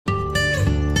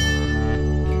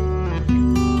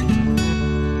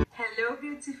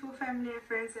beautiful family and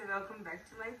friends, and welcome back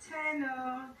to my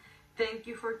channel. Thank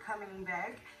you for coming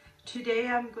back. Today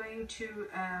I'm going to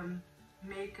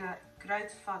make a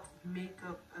Kruidvat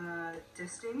makeup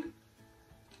testing.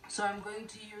 So I'm going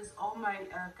to use all my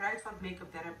Kruidvat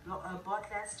makeup that I bought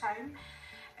last time,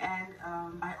 and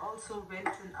I also went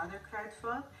to another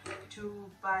Kruidvat to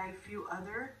buy a few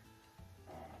other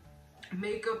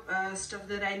makeup stuff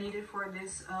that I needed for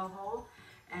this haul.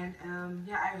 And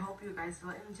yeah, I hope you guys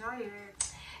will enjoy it.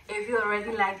 If you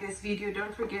already like this video,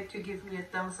 don't forget to give me a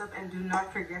thumbs up and do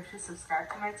not forget to subscribe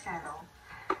to my channel.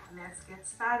 Let's get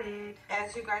started.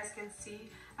 As you guys can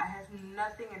see, I have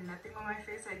nothing on my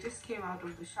face. I just came out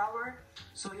of the shower.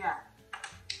 So yeah,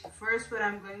 first what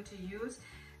I'm going to use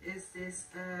is this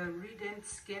Radiant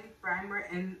Skin Primer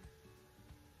and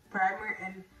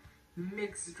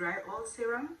Mixed Dry Oil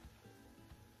Serum.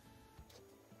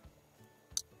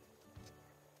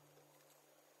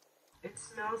 It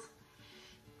smells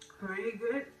really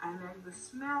good. I like the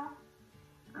smell.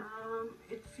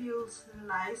 It feels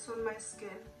nice on my skin.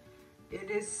 It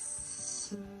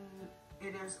is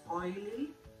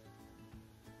oily.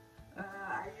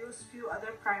 I use few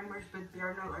other primers, but they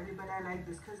are not oily. But I like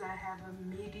this because I have a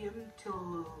medium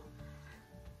to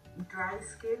dry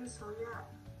skin. So yeah,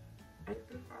 I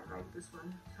think I like this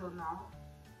one till now.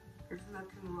 There's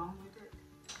nothing wrong with it.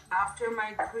 After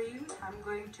my cream, I'm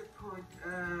going to put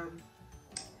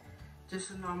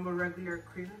just a normal regular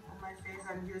cream on my face.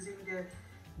 I'm using the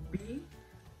Babe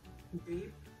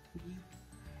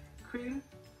cream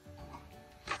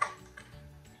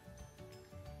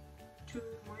to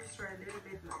moisturize a little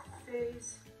bit my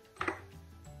face,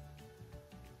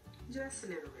 just a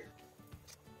little bit.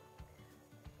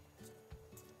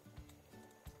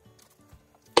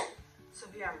 So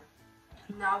yeah,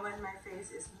 now when my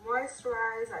face is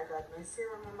moisturized, I got my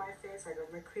serum on my face, I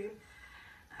got my cream.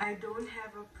 I don't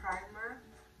have a primer.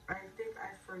 I think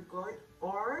I forgot,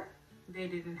 or they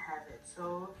didn't have it.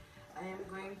 So I am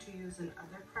going to use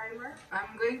another primer.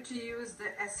 I'm going to use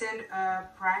the Essence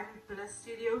Prime Plus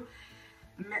Studio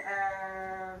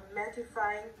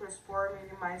Mattifying Plus Pore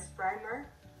Minimized Primer.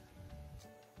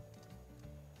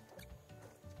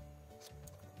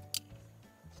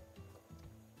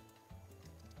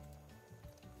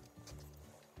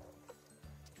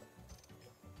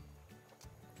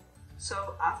 So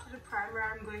after the primer,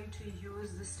 I'm going to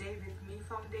use the Stay With Me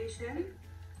foundation.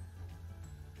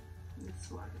 This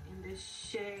one in the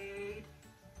shade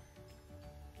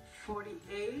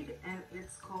 48, and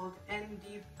it's called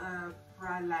ND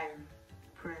Praline.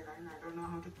 I don't know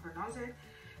how to pronounce it,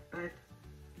 but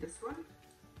this one.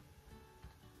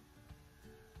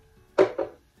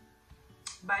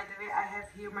 By the way, I have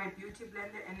here my beauty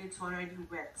blender and it's already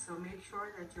wet, so make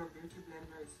sure that your beauty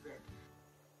blender is wet.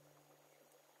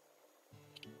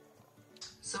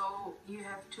 So you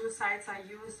have two sides I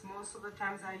use. Most of the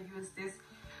times I use this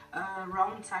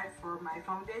round side for my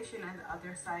foundation, and the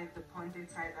other side, the pointed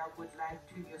side, I would like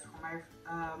to use for my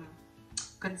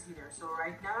concealer. So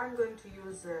right now I'm going to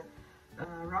use the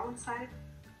round side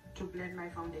to blend my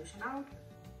foundation out.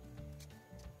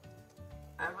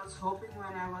 I was hoping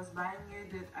when I was buying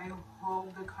it that I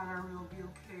hope the color will be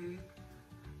okay,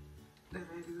 that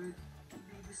it would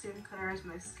be the same color as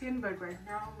my skin, but right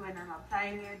now when I'm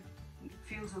applying it, it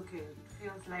feels okay. It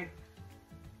feels like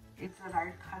it's the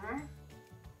right color.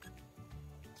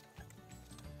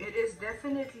 It is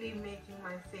definitely making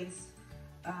my face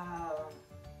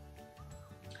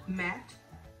matte.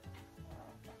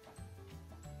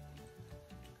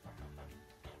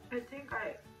 I think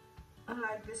I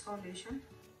like this foundation.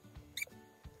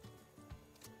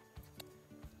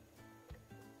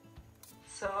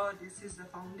 So this is the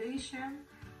foundation.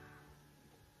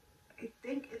 I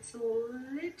think it's a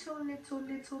little bit too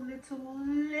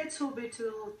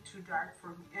dark for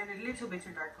me, and a little bit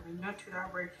too dark for me, not too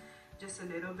dark, but just a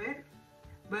little bit.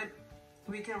 But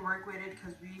we can work with it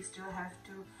because we still have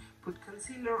to put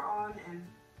concealer on, and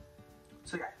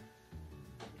so yeah,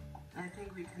 I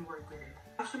think we can work with it.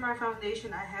 After my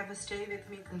foundation, I have a Stay With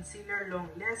Me concealer, long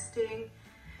lasting,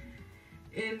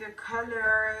 in the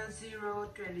color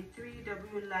 023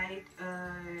 W Light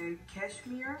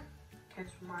Cashmere, I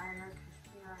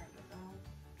don't know.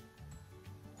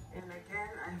 And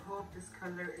again, I hope this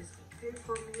color is okay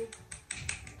for me.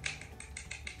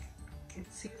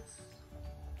 It seems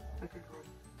like it will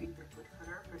be the good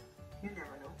color, but you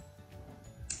never know.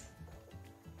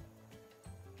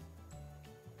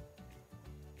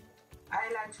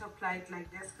 I like to apply it like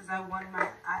this because I want my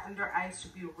under eyes to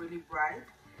be really bright.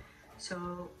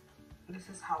 So this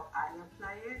is how I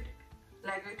apply it.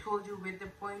 Like I told you, with the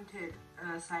pointed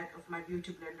side of my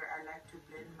beauty blender, I like to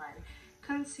blend my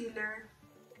concealer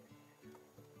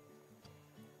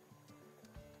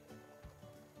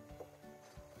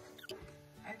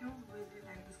I don't really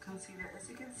like this concealer. As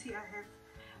you can see,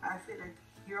 I feel like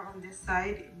here on this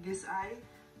side, this eye,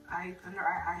 under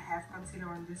eye, I have concealer.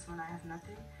 On this one, I have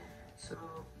nothing. So,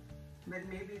 but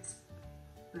maybe it's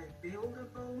like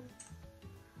buildable.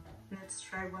 Let's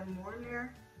try one more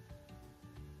layer.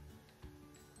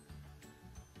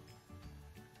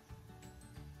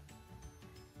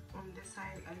 On this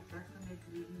side, I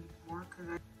definitely need more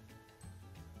because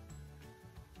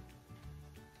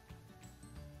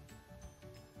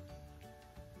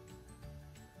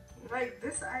like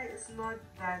this eye is not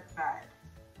that bad.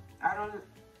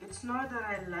 It's not that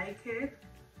I like it.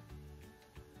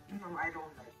 No, I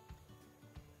don't like it.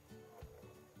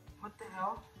 What the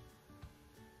hell?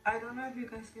 I don't know if you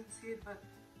guys can see it, but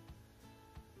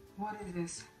what is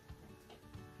this?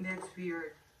 That's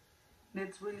weird.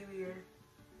 That's really weird.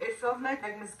 It felt like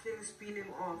my skin is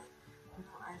peeling off. No,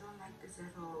 I don't like this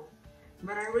at all.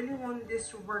 But I really want this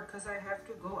to work because I have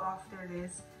to go after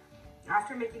this.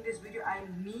 After making this video, I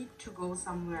need to go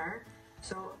somewhere.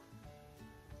 So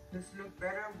this look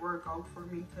better work out for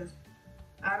me because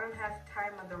I don't have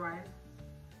time otherwise.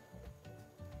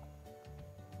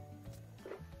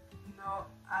 No,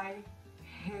 I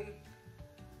hate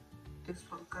this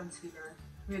concealer.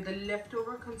 With the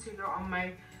leftover concealer on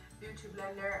my beauty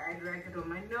blender, I drag it on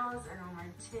my nose and on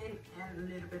my chin and a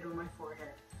little bit on my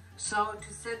forehead. So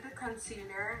to set the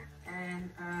concealer and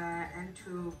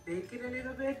to bake it a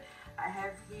little bit, I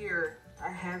have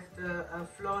the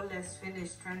Flawless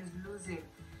Finish Translucent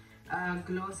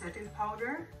Glow Setting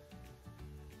Powder,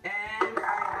 and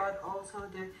I got also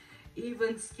the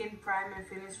Even Skin Prime and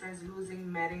Finish Translucent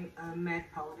Matte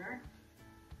Powder.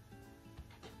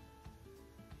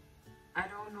 I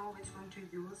don't know which one to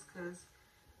use because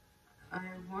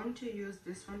I want to use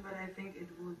this one, but I think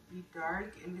it would be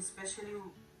dark, and especially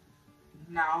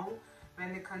now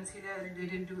when the concealer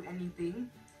didn't do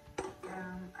anything.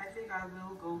 I think I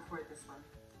will go for this one,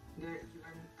 the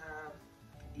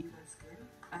Even Skin.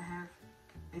 I have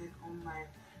it on my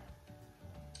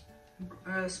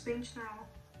sponge now,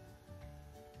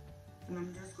 and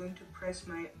I'm just going to press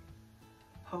my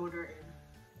powder in.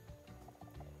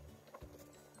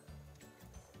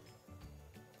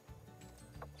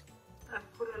 I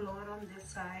put a lot on this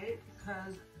side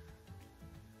because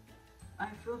I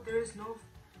feel there is no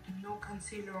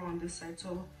concealer on this side,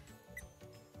 so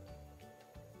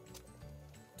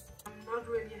I'm not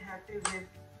really happy with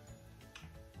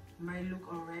my look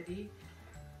already.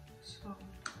 So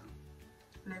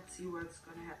let's see what's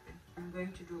gonna happen. I'm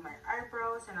going to do my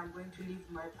eyebrows, and I'm going to leave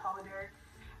my powder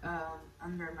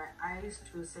under my eyes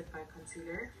to set my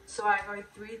concealer. So I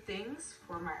got 3 things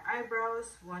for my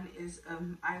eyebrows. One is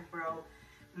eyebrow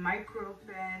micro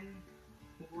pen,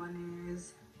 one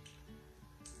is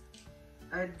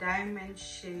a diamond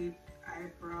shaped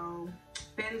eyebrow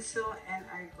pencil, and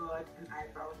I got an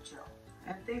eyebrow gel.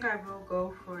 I think I will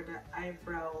go for the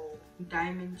eyebrow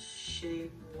diamond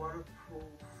shaped waterproof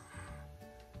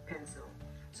pencil.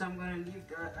 So I'm going to leave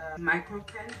the micro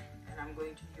pen, and I'm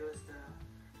going to use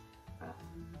the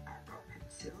eyebrow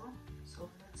pencil. So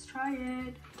let's try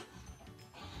it.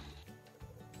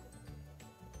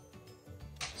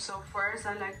 So first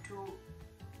I like to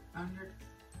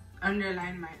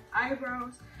underline my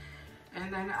eyebrows,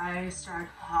 and then I start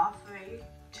halfway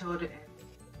till the end.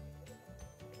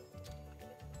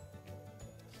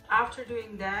 After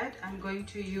doing that, I'm going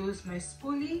to use my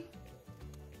spoolie.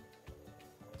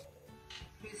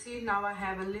 You see, now I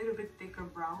have a little bit thicker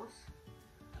brows,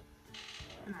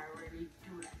 and I really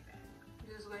do like that. I'm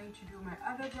just going to do my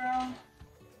other brow.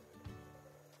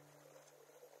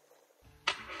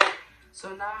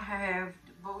 So now I have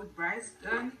both brows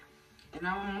done, and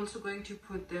now I'm also going to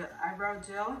put the eyebrow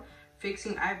gel,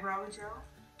 fixing eyebrow gel,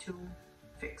 to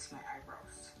fix my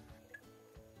eyebrows.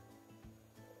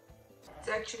 It's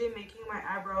actually making my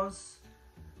eyebrows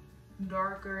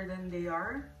darker than they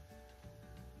are,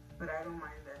 but I don't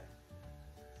mind that.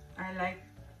 I like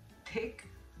thick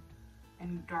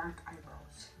and dark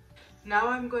eyebrows. Now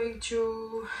I'm going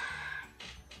to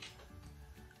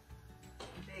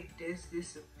make this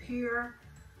disappear.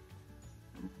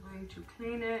 I'm going to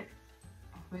clean it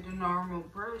with a normal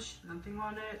brush, nothing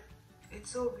on it. It's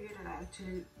so weird that I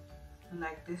actually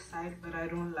like this side, but I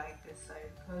don't like this side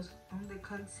because on the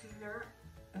concealer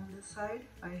on this side,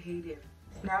 I hate it.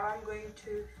 Now I'm going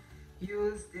to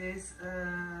use this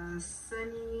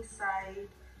Sunny Side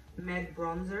matte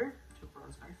bronzer to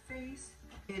bronze my face.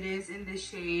 It is in the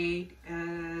shade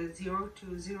 020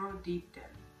 Deep 10.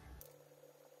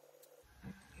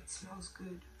 It smells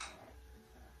good.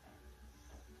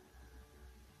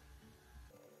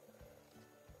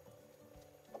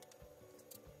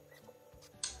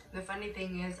 The funny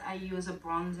thing is I use a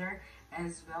bronzer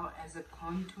as well as a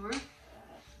contour.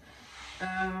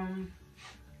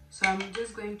 So I'm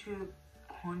just going to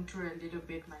contour a little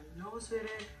bit my nose with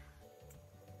it.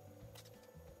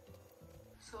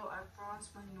 So I bronze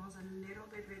my nose a little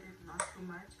bit with it, not too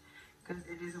much, because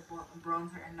it is a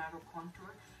bronzer and not a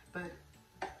contour. But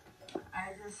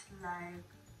I just like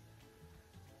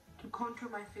to contour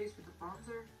my face with a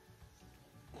bronzer.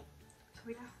 So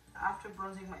yeah, after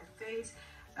bronzing my face,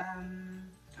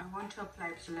 I want to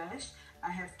apply blush.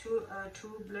 I have two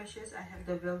blushes. I have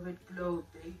the Velvet Glow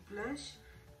Big Blush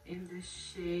in the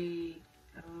shade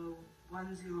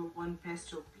 101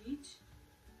 Pastel Peach.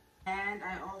 And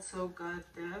I also got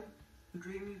the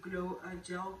Dreamy Glow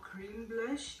Gel Cream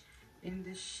Blush in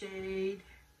the shade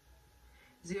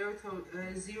 030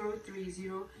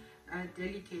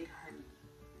 Delicate Honey.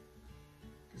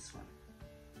 This one.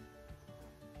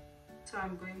 So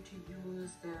I'm going to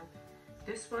use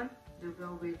this one, the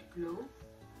Velvet Glow.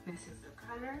 This is the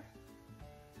color.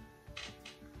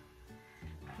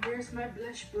 Here's my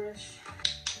blush brush.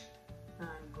 Now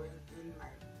I'm going in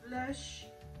my blush.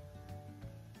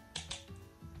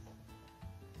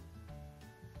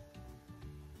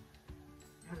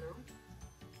 Hello.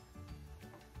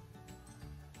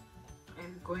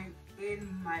 I'm going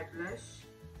in my blush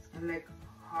and like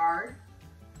hard.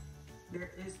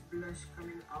 There is blush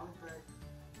coming out, but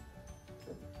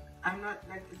I'm not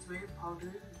like, it's very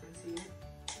powdery, you can see it.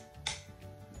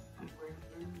 I'm going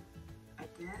in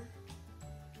again.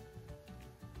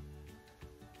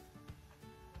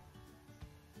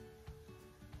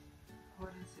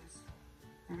 What is this?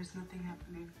 There is nothing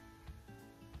happening.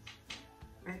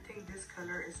 I think this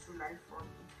color is too light for me.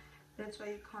 That's why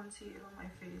you can't see it on my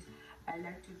face. I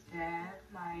like to dab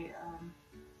my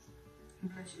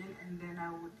blush in, and then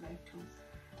I would like to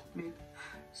make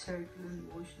circular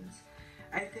motions.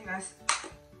 I think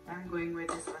I'm going with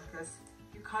this one because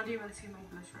you can't even see my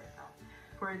blush right now.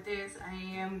 For this, I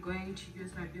am going to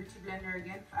use my beauty blender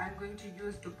again. I'm going to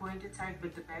use the pointed side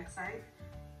but the back side.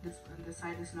 This one, the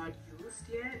side is not used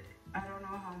yet. I don't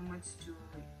know how much to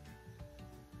make.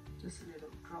 Just a little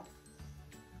drop.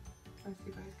 As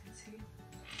you guys can see.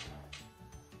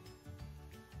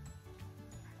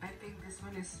 I think this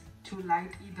one is too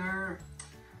light either.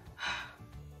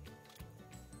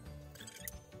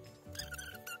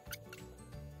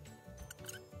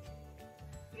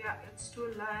 Yeah, it's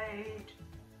too light.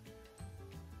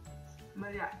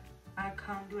 But yeah, I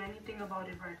can't do anything about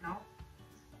it right now.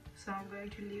 So I'm going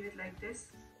to leave it like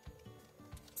this.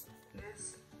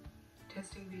 This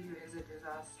testing video is a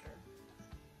disaster.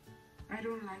 I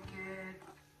don't like it.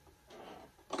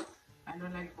 I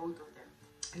don't like both of them.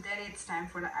 And then it's time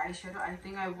for the eyeshadow. I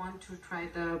think I want to try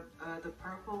the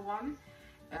purple one.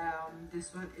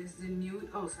 This one is the nude.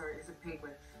 Oh, sorry, it's a pink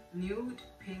one. Nude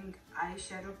pink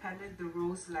eyeshadow palette. The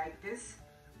rose like this.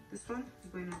 This one. I'm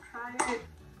going to try it.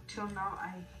 Till now,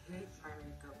 I hate my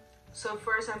makeup. So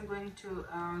first, I'm going to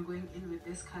going in with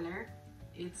this color.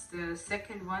 It's the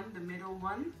second one, the middle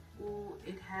one. Ooh,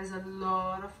 it has a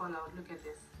lot of fallout. Look at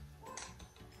this.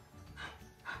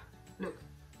 Look.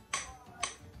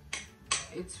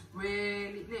 It's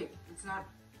really, no, it's not,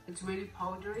 it's really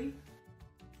powdery.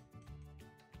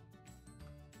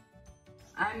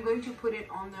 I'm going to put it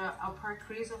on the upper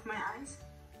crease of my eyes.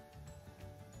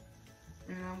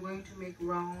 And I'm going to make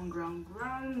round, round,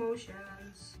 round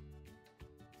motions.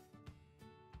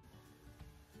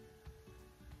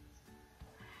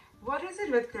 What is it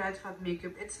with Kruidvat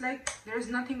makeup? It's like there's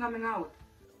nothing coming out.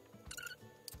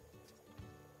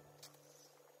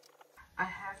 I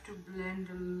have to blend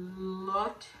a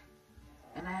lot,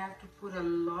 and I have to put a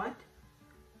lot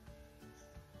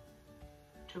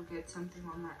to get something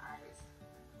on my eyes.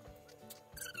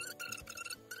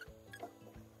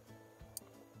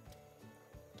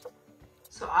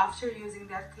 So after using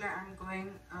that color, I'm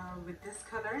going with this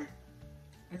color.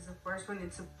 It's the first one.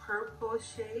 It's a purple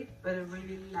shade, but a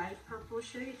really light purple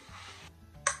shade.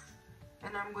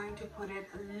 And I'm going to put it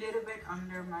a little bit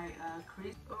under my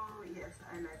crease. Oh yes,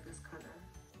 I like this color.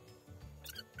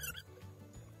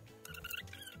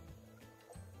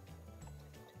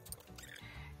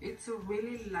 It's a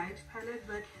really light palette,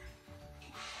 but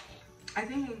I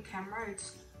think in camera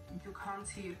you can't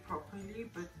see it properly,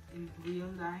 but in real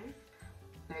life,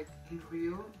 like in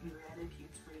reality,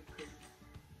 it's really pretty.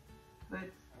 But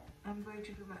I'm going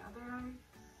to do my other eye.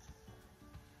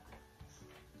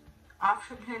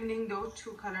 After blending those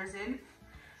two colors in,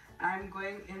 I'm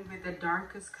going in with the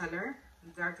darkest color,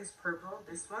 darkest purple,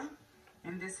 this one.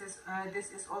 And this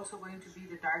is also going to be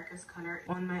the darkest color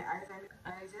on my eyes. And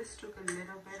I just took a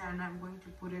little bit and I'm going to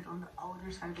put it on the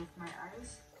outer side of my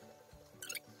eyes.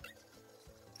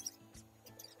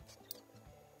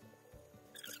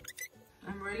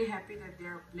 I'm really happy that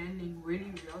they're blending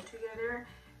really well together,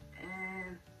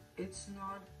 and it's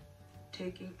not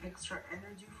taking extra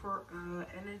energy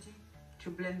to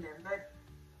blend them. But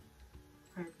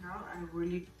right now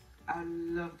I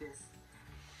love this.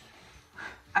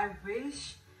 I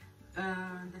wish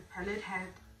the palette had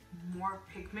more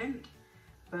pigment,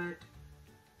 but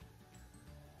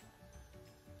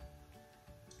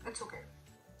it's okay.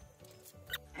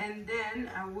 And then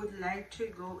I would like to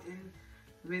go in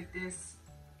with this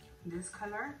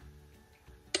color.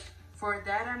 For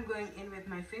that, I'm going in with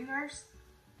my fingers.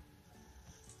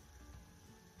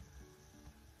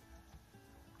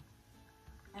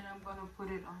 And I'm gonna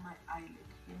put it on my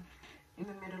eyelid here, in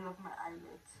the middle of my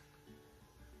eyelids.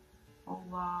 Oh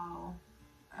wow,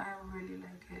 I really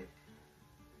like it.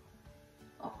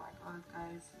 Oh my god,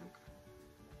 guys, look.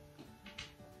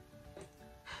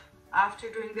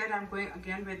 After doing that, I'm going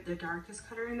again with the darkest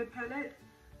color in the palette,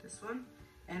 this one,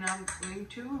 and I'm going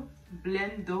to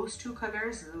blend those two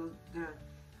colors, the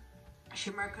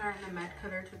shimmer color and the matte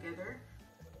color, together.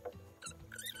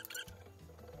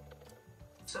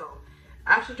 So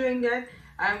after doing that,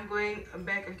 I'm going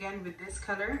back again with this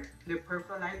color, the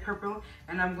purple, light purple,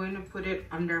 and I'm going to put it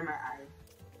under my eye.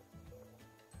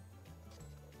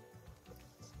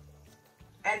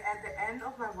 And at the end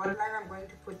of my waterline, I'm going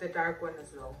to put the dark one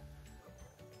as well.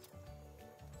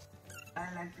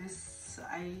 I like this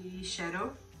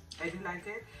eyeshadow. I do like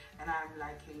it, and I'm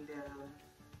liking the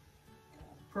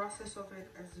process of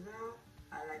it as well.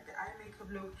 I like the eye makeup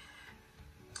look.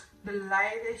 The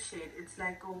lightest shade, it's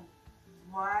like a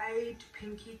white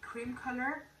pinky cream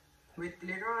color with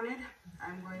glitter on it.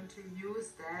 I'm going to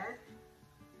use that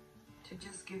to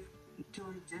just give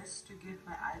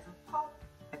my eyes a pop,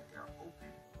 like they're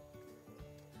open.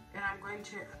 And I'm going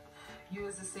to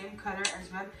use the same color as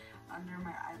well under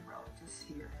my eyebrow, just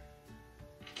here.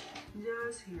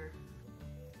 Just here.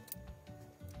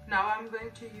 Now I'm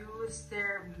going to use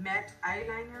their matte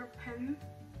eyeliner pen.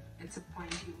 It's a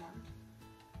pointy one,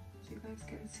 as you guys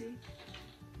can see.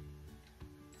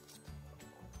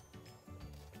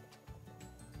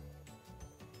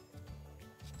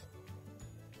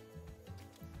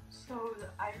 So the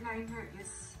eyeliner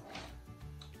is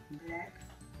black.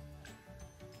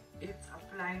 It's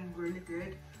applying really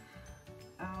good.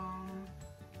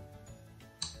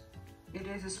 It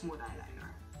is a smooth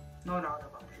eyeliner, no doubt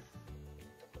about it.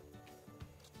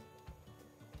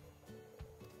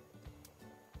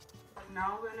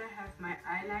 Now when I have my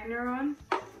eyeliner on,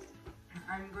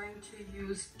 I'm going to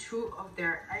use two of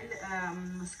their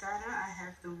mascara. I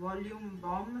have the Volume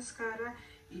Balm Mascara,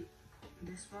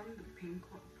 this one, the pink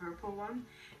purple one,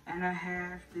 and I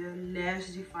have the Lash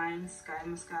Define Sky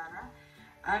Mascara.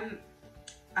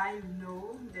 I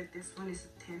know that this one is a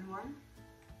thin one,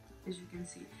 as you can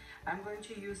see. I'm going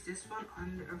to use this one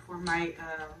for my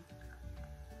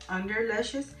under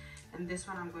lashes, and this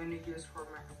one I'm going to use for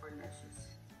my upper lashes.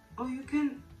 Oh, you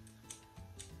can,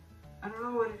 I don't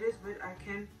know what it is, but I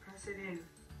can press it in.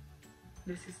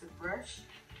 This is the brush.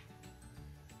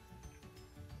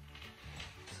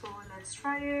 So let's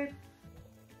try it.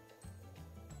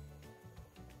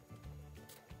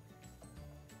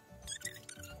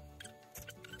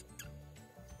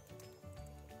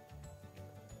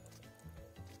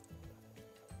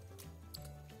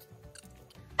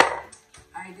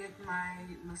 I did my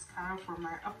mascara for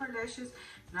my upper lashes.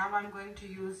 Now I'm going to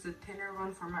use the thinner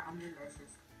one for my under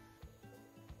lashes.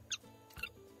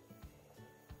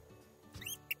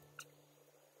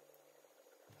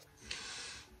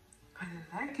 I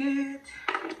like it.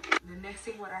 The next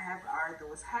thing what I have are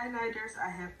those highlighters. I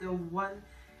have the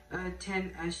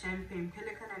 110 Champagne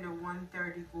Pelican and the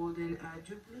 130 Golden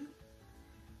Jubilee.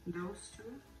 Those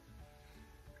two.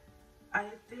 I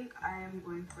think I am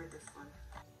going for this one.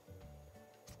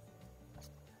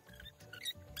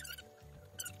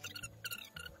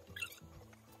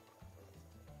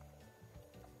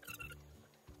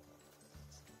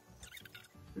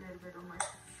 A little bit on my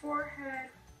forehead,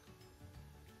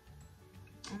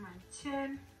 on my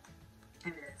chin,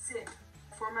 and that's it.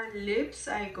 For my lips,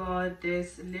 I got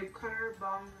this lip color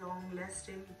balm, long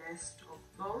lasting, best of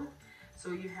both.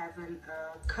 So you have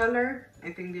a color,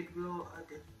 I think that will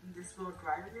this will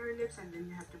dry on your lips, and then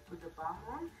you have to put the balm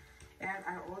on. And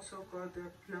I also got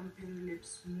the plumping lip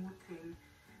smoothing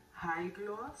high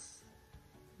gloss.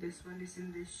 This one is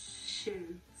in the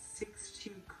shade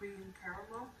 60 Cream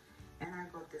Caramel, and I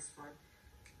got this one.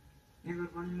 I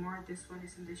got one more. This one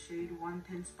is in the shade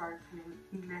 110 Sparkling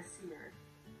Glacier.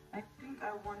 I think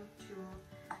I want to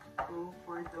go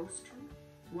for those two.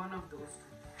 One of those two.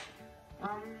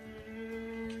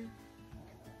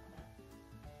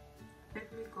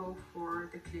 Let me go for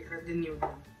the nude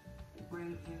one.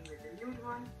 going in with the nude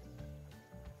one.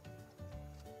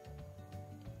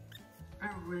 I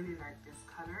really like this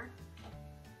color,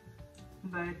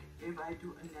 but if I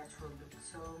do a natural look,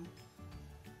 so,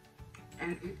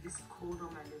 and it is cold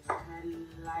on my lips, and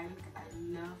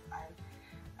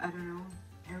I don't know,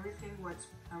 everything what's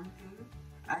plumping.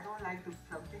 I don't like the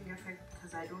plumping effect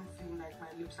because I don't feel like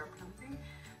my lips are plumping,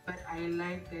 but I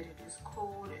like that it is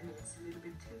cold and it's a little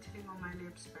bit tinting on my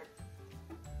lips. But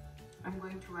I'm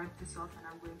going to wipe this off and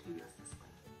I'm going to use this one.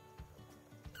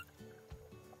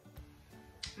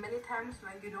 Many times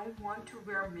when you don't want to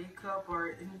wear makeup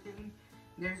or anything,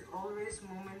 there's always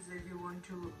moments that you want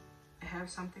to have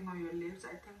something on your lips.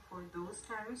 I think for those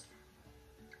times,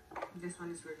 this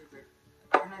one is really good.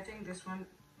 And I think this one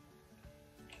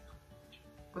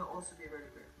will also be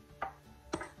really good.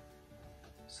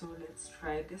 So let's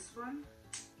try this one.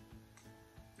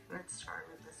 Let's start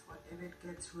with this one. If it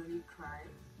gets really dry,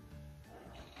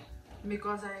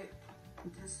 because I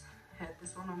just had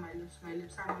this one on my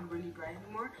lips are not really dry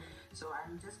anymore, so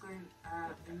I'm just going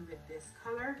in with this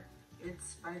color.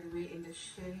 It's, by the way, in the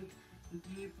shade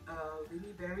Deep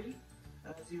Winnie Berry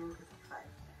 055.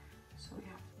 So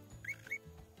yeah.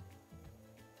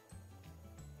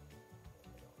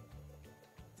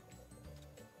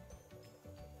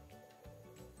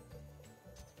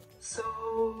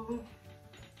 So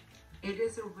it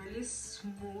is a really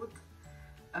smooth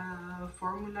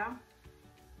formula.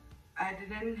 I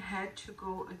didn't had to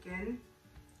go again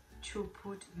to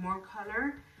put more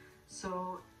color,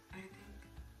 so I think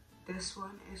this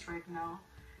one is right now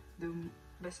the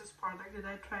bestest product that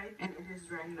I tried, and it is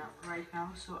drying now right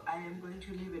now. So I am going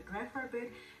to leave it dry for a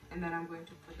bit, and then I'm going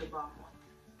to put the balm on.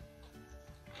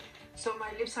 So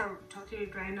my lips are totally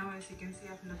dry now. As you can see,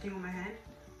 I have nothing on my hand.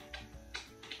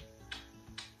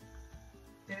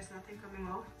 There's nothing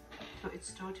coming off, so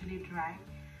it's totally dry.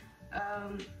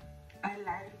 I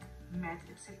like matte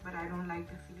lipstick, but I don't like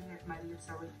the feeling that my lips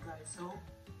are really dry, so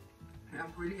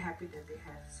I'm really happy that they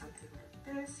have something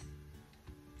like this.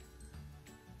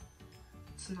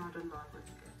 It's not a lot what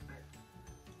you get, but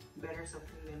better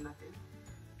something than nothing.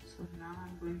 So now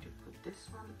I'm going to put this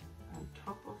one on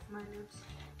top of my lips.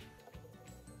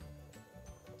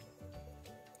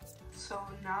 So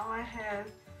now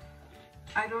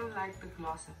I don't like the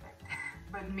gloss effect,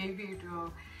 but maybe it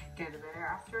will get better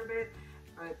after a bit.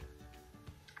 But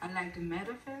I like the matte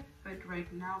effect, but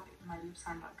right now my lips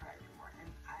are not dry anymore,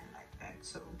 and I like that.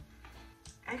 So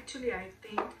actually I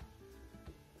think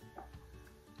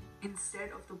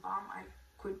instead of the balm I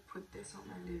could put this on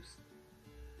my lips,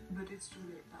 but it's too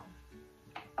late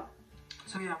now.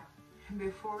 So yeah,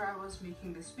 before I was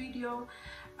making this video,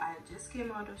 I just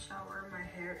came out of shower. My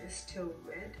hair is still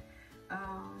wet.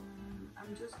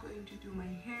 I'm just going to do my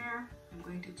hair. I'm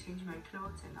going to change my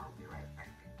clothes and I'll be right back.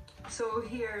 So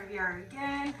here we are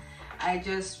again. I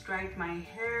just dried my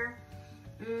hair.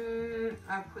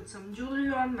 I put some jewelry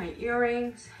on, my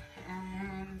earrings,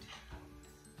 and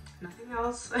nothing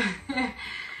else.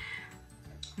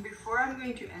 Before I'm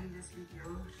going to end this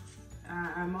video,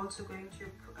 I'm also going to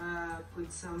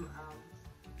put some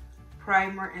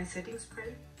primer and setting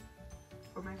spray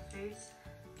for my face.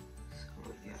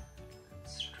 So yeah,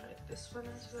 let's try this one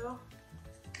as well.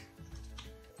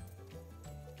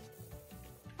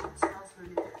 It smells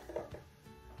really good.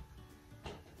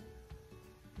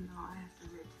 Now I have to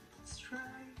wait till it's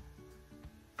dry.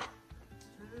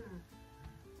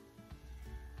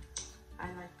 I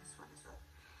like this one as well.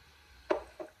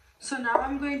 So now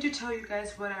I'm going to tell you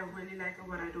guys what I really like and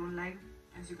what I don't like.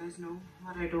 As you guys know,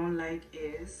 what I don't like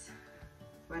is,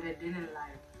 what I didn't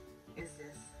like is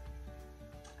this.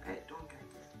 I don't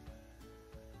like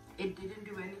it. It didn't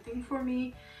do anything for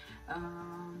me.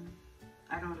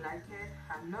 I don't like it.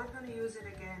 I'm not going to use it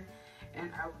again,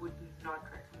 and I would not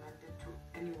recommend it to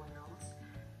anyone else.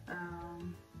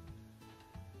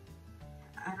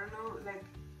 I don't know, like,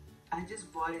 I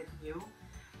just bought it new.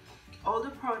 All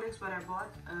the products what I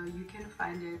bought, you can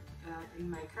find it in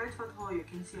my Kruidvat haul. You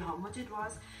can see how much it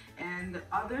was, and the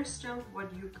other stuff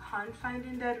what you can't find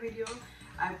in that video,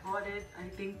 I bought it I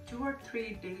think 2 or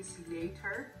 3 days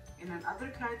later in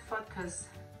another Kruidvat, because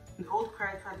the old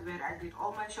Kruidvat where I did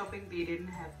all my shopping, they didn't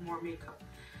have more makeup.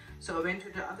 So I went to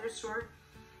the other store.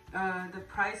 The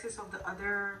prices of the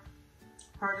other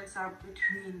products are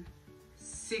between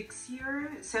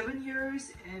 7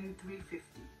 years and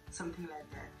 350, something like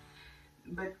that.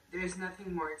 But there's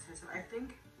nothing more expensive. I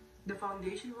think the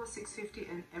foundation was 650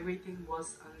 and everything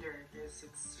was under the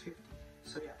 650.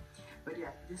 So yeah, but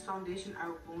yeah, this foundation I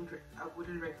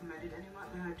wouldn't recommend it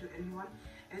to anyone.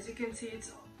 As you can see,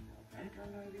 it's, I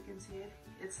don't know if you can see it,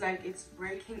 it's like it's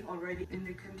breaking already in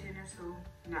the container. So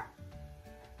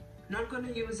Not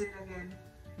gonna use it again,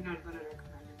 not gonna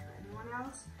recommend it to anyone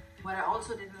else. What I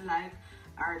also didn't like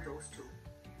are those two,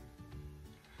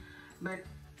 but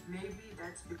maybe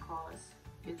that's because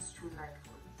it's too light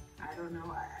for me. I don't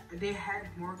know. They had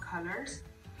more colors.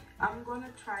 I'm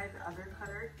gonna try the other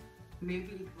color.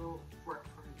 Maybe it will work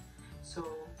for me. So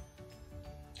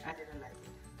I didn't like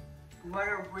it. What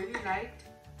I really liked,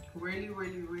 really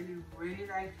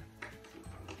liked,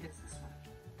 is this one.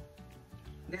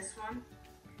 This one,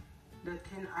 the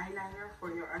thin eyeliner for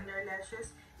your under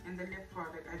lashes, and the lip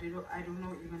product. I don't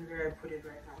know even where I put it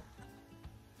right now.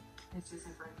 It's just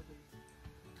in front of me.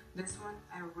 This one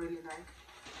I really like,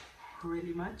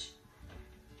 really much,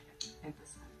 and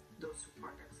this one. Those two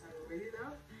products I really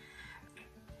love.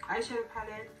 Eyeshadow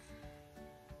palette,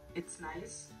 it's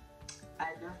nice.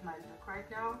 I love my look right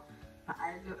now. My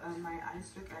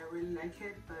eyes look, I really like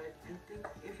it, but I think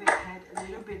if it had a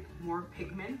little bit more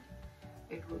pigment,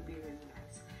 it would be really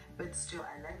nice. But still,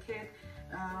 I like it.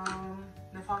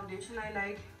 The foundation I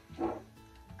like.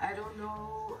 I don't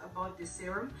know about the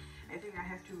serum. I think I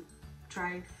have to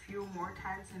try it a few more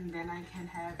times, and then I can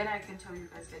tell you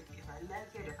guys like if I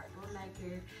like it, if I don't like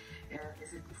it,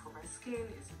 is it good for my skin,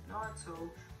 is it not.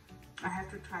 So I have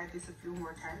to try this a few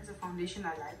more times. The foundation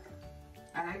I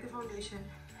like the foundation,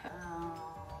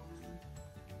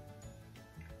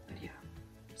 but yeah,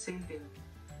 same thing.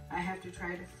 I have to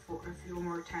try it for a few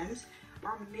more times,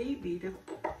 or maybe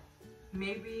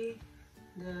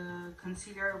the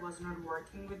concealer was not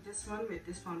working with this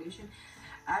foundation.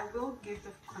 I will give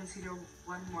the concealer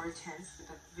one more chance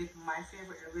with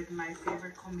my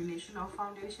favorite combination of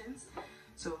foundations.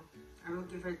 So I will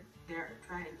give it a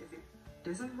try, and if it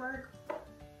doesn't work,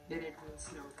 then it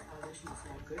means no, the foundation is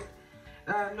not good.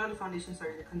 Not the foundation,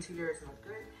 sorry, the concealer is not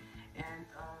good. And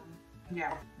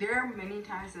yeah, there are many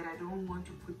times that I don't want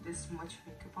to put this much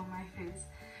makeup on my face.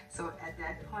 So at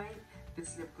that point,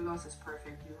 this lip gloss is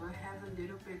perfect. You will have a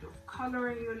little bit of color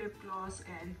in your lip gloss,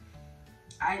 and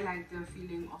I like the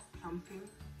feeling of plumping.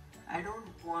 I don't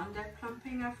want that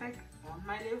plumping effect on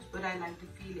my lips, but I like the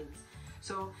feelings.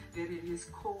 So that it is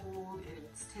cold and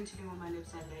it's tinting on my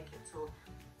lips, I like it. So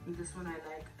this one I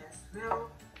like as well.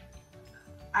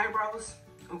 Eyebrows,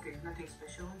 okay, nothing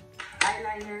special.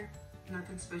 Eyeliner,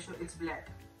 nothing special. It's black.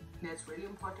 That's really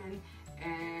important,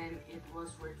 and it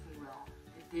was working well.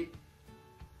 It did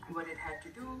what it had to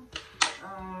do.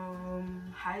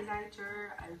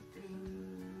 Highlighter, I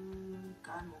think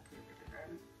I'm okay with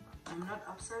it. I'm not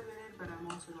upset with it, but I'm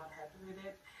also not happy with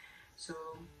it. So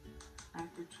I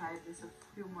have to try this a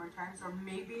few more times, or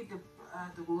maybe the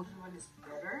golden one is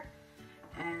better.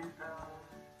 And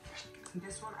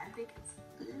this one, I think it's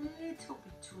a little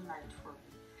bit too light for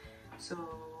me. So,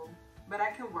 but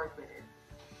I can work with it.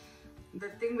 The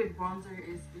thing with bronzer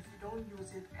is if you don't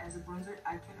use it as a bronzer,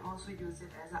 I can also use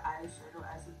it as an eyeshadow,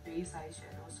 as a base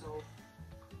eyeshadow. So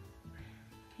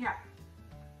yeah.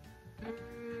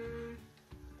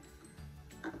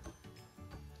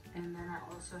 And then I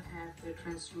also have the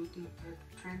translucent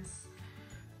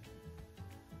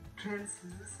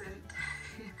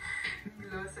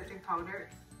glow setting powder.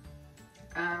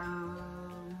 I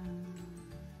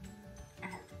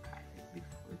have to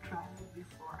try it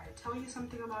before I tell you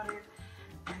something about it.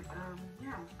 And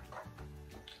yeah.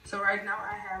 So right now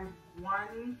I have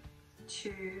 1,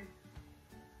 2,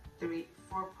 3,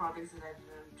 4 products that I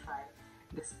didn't try.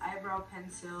 This eyebrow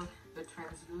pencil, the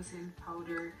translucent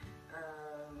powder,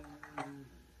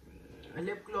 a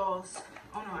lip gloss.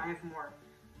 Oh no, I have more.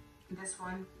 This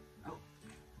one, oh,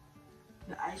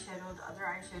 the eyeshadow, the other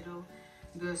eyeshadow,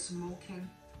 the smoking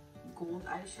gold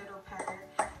eyeshadow palette,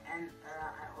 and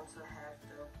I also have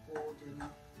the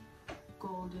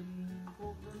golden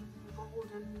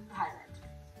highlight.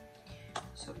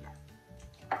 So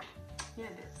yeah,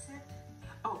 that's it.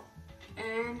 Oh,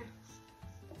 and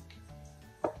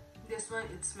this one,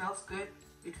 it smells good,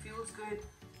 it feels good.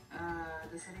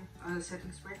 The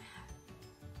setting spray,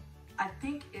 I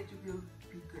think it will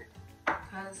be good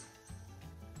because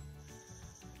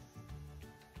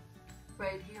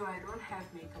right here I don't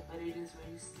have makeup, but it is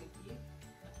very sticky.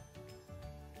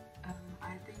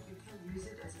 I think you can use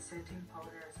it as a setting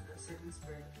powder, as a setting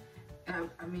spray.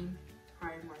 I mean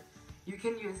primer. You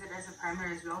can use it as a primer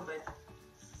as well, but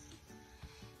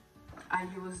I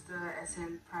used the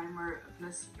SN Primer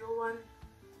Placido one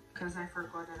because I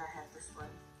forgot that I had this one.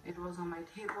 It was on my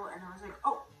table and I was like,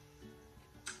 oh,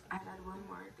 I got one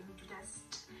more thing to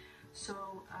test.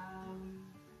 So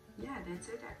yeah, that's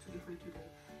it actually for today.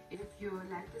 If you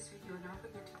like this video, don't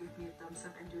forget to give me a thumbs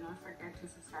up, and do not forget to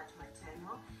subscribe to my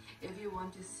channel. If you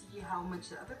want to see how much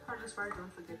the other products were,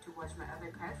 don't forget to watch my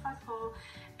other Kruidvat haul.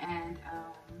 And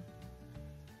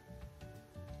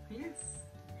Yes.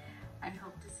 I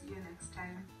hope to see you next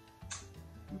time.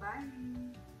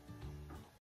 Bye.